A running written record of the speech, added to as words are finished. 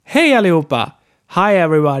Hej allihopa! Hi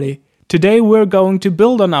everybody! Today we're going to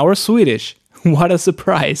build on our Swedish. What a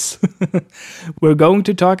surprise! We're going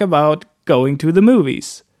to talk about going to the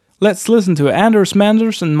movies. Let's listen to Anders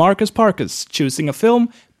Manders and Marcus Parkus choosing a film,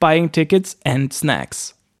 buying tickets and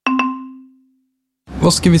snacks.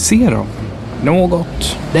 Vad ska vi se då?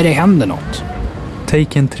 Något där det händer något.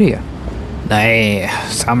 Taken 3? Nej,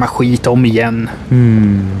 samma skit om igen.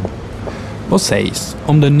 Vad sägs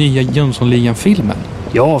om den nya Jönssonligan-filmen?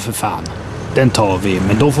 Ja, för fan. Den tar vi,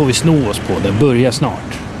 men då får vi sno oss på. Den börjar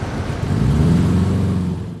snart.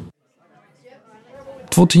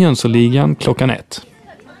 2 till Jönssonligan klockan 1.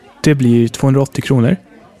 Det blir 280 kronor.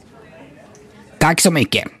 Tack så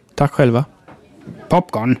mycket. Tack själva.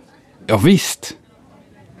 Popcorn? Ja, visst.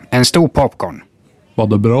 En stor popcorn. Var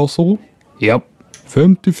det bra så? Japp.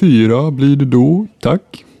 54 blir det då,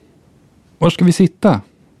 tack. Var ska vi sitta?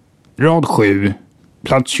 Rad 7,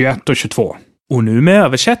 plats 21 och 22. Och nu med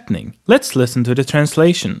översättning. Let's listen to the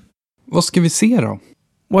translation. Vad ska vi se då?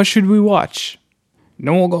 What should we watch?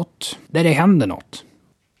 Något där det händer något.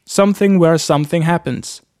 Something where something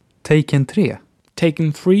happens. Taken 3?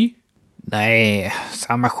 Taken 3? Nej,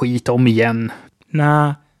 samma skit om igen.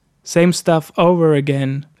 Nah, same stuff over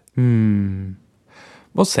again.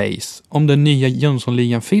 Vad sägs om den nya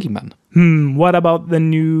Jönssonligan-filmen? What about the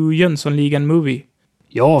new Jönssonligan movie?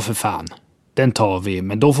 Ja, för fan. Den tar vi,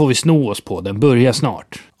 men då får vi sno oss på. Den börjar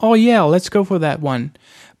snart. Oh yeah, let's go for that one.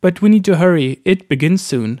 But we need to hurry, it begins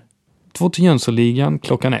soon. 2 till Jönssonligan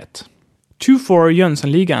klockan 1. 2 for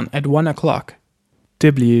Jönssonligan at 1 o'clock.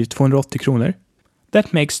 Det blir 280 kronor.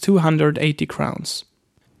 That makes 280 crowns.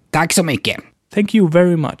 Tack så mycket. Thank you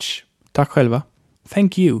very much. Tack själva.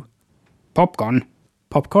 Thank you. Popcorn?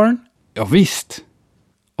 Popcorn? Ja, visst.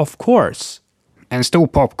 Of course. En stor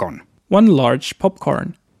popcorn. 1 large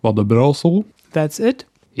popcorn. Var det bra så? That's it?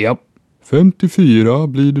 Japp. 54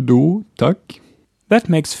 blir det då, tack. That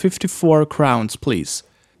makes 54 crowns, please.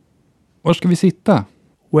 Var ska vi sitta?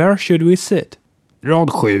 Where should we sit? Rad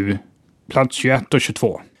 7, plats 21 och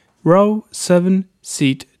 22. Row 7,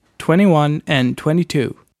 seat 21 and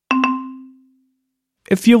 22.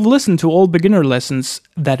 If you've listened to all beginner lessons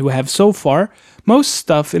that we have so far, most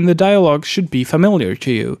stuff in the dialogue should be familiar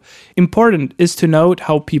to you. Important is to note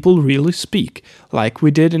how people really speak, like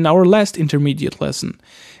we did in our last intermediate lesson.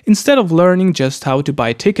 Instead of learning just how to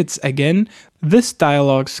buy tickets again, this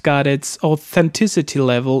dialogue's got its authenticity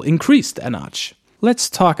level increased a notch. Let's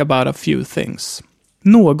talk about a few things.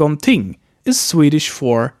 Någonting is Swedish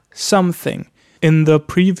for something. In the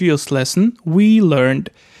previous lesson, we learned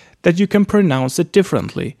that you can pronounce it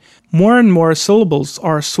differently. More and more syllables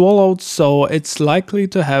are swallowed, so it's likely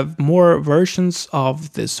to have more versions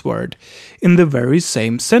of this word in the very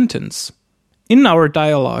same sentence. In our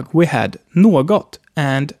dialogue, we had något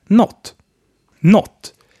and not.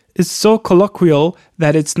 Not is so colloquial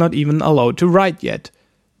that it's not even allowed to write yet,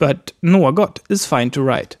 but något is fine to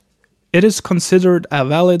write. It is considered a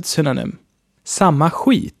valid synonym. Samma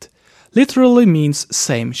skit literally means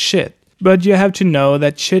same shit. But you have to know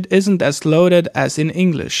that shit isn't as loaded as in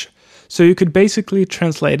English, so you could basically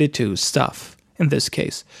translate it to stuff, in this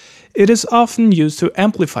case. It is often used to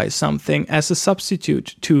amplify something as a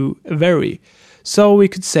substitute to very, so we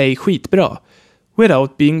could say skitbra,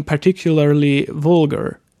 without being particularly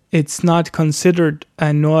vulgar. It's not considered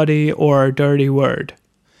a naughty or dirty word.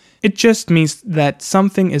 It just means that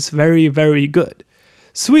something is very, very good.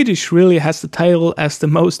 Swedish really has the title as the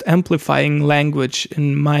most amplifying language,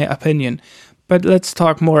 in my opinion, but let's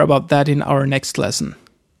talk more about that in our next lesson.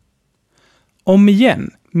 Om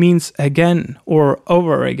igen means again or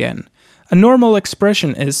over again. A normal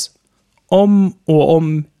expression is om och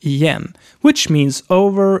om igen, which means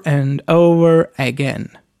over and over again.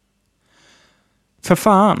 För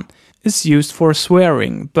fan is used for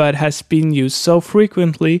swearing, but has been used so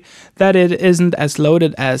frequently that it isn't as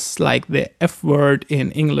loaded as like the F word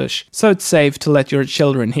in English, so it's safe to let your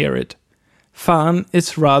children hear it. Fan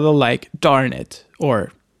is rather like darn it,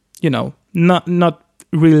 or, not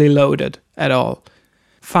really loaded at all.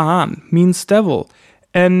 Fan means devil,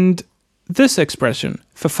 and this expression,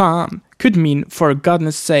 för fan, could mean for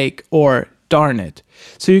goodness sake or darn it.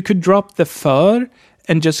 So you could drop the för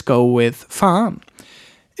and just go with fan.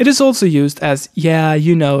 It is also used as, yeah,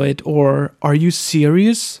 you know it, or are you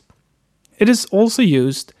serious? It is also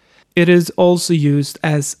used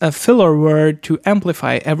as a filler word to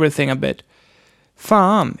amplify everything a bit.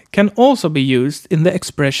 Fan can also be used in the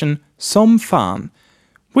expression som fan,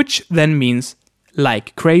 which then means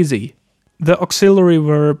like crazy. The auxiliary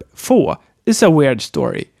verb få is a weird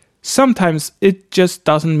story. Sometimes it just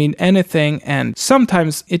doesn't mean anything, and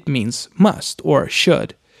sometimes it means must or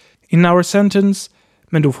should. In our sentence,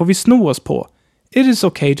 men då får vi sno oss på. It is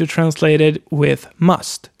okay to translate it with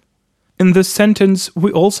must. In this sentence,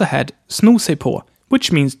 we also had sno sig på,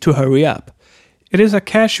 which means to hurry up. It is a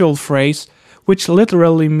casual phrase which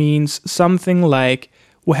literally means something like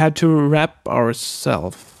we had to wrap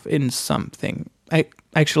ourselves in something. I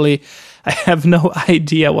have no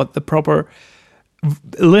idea what the proper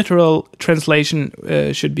literal translation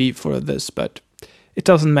should be for this, but it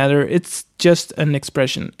doesn't matter. It's just an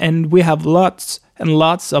expression, and we have lots and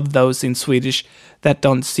lots of those in Swedish that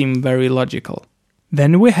don't seem very logical.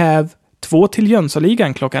 Then we have 2 till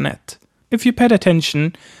Jönssonligan klockan 1. If you paid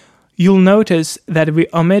attention, you'll notice that we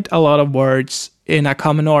omit a lot of words in a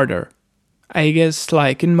common order. I guess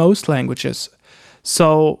like in most languages.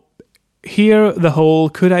 So here the whole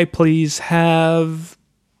could I please have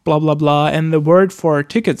blah blah blah and the word for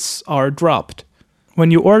tickets are dropped.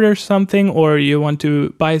 When you order something or you want to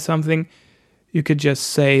buy something, you could just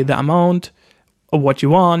say the amount of what you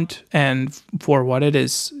want and for what it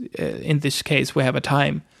is. In this case, we have a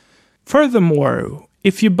time. Furthermore,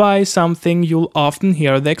 if you buy something, you'll often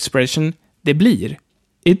hear the expression det blir,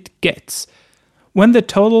 it gets, when the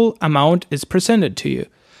total amount is presented to you.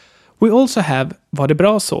 We also have var det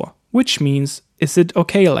bra så, which means is it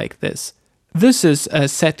okay like this? This is a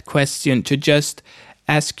set question to just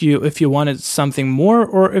ask you if you wanted something more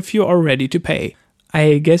or if you are ready to pay.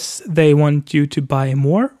 I guess they want you to buy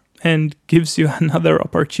more and gives you another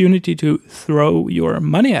opportunity to throw your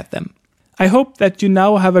money at them. I hope that you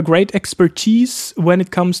now have a great expertise when it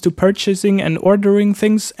comes to purchasing and ordering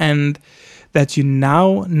things, and that you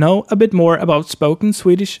now know a bit more about spoken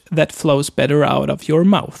Swedish that flows better out of your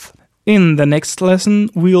mouth. In the next lesson,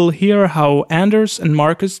 we'll hear how Anders and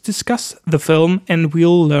Marcus discuss the film, and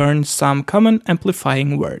we'll learn some common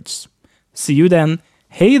amplifying words. See you then.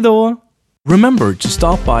 Hej då! Remember to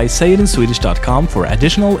stop by sayitinswedish.com for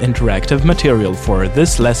additional interactive material for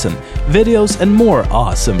this lesson, videos and more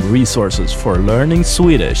awesome resources for learning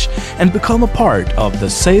Swedish, and become a part of the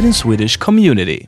Say It in Swedish community.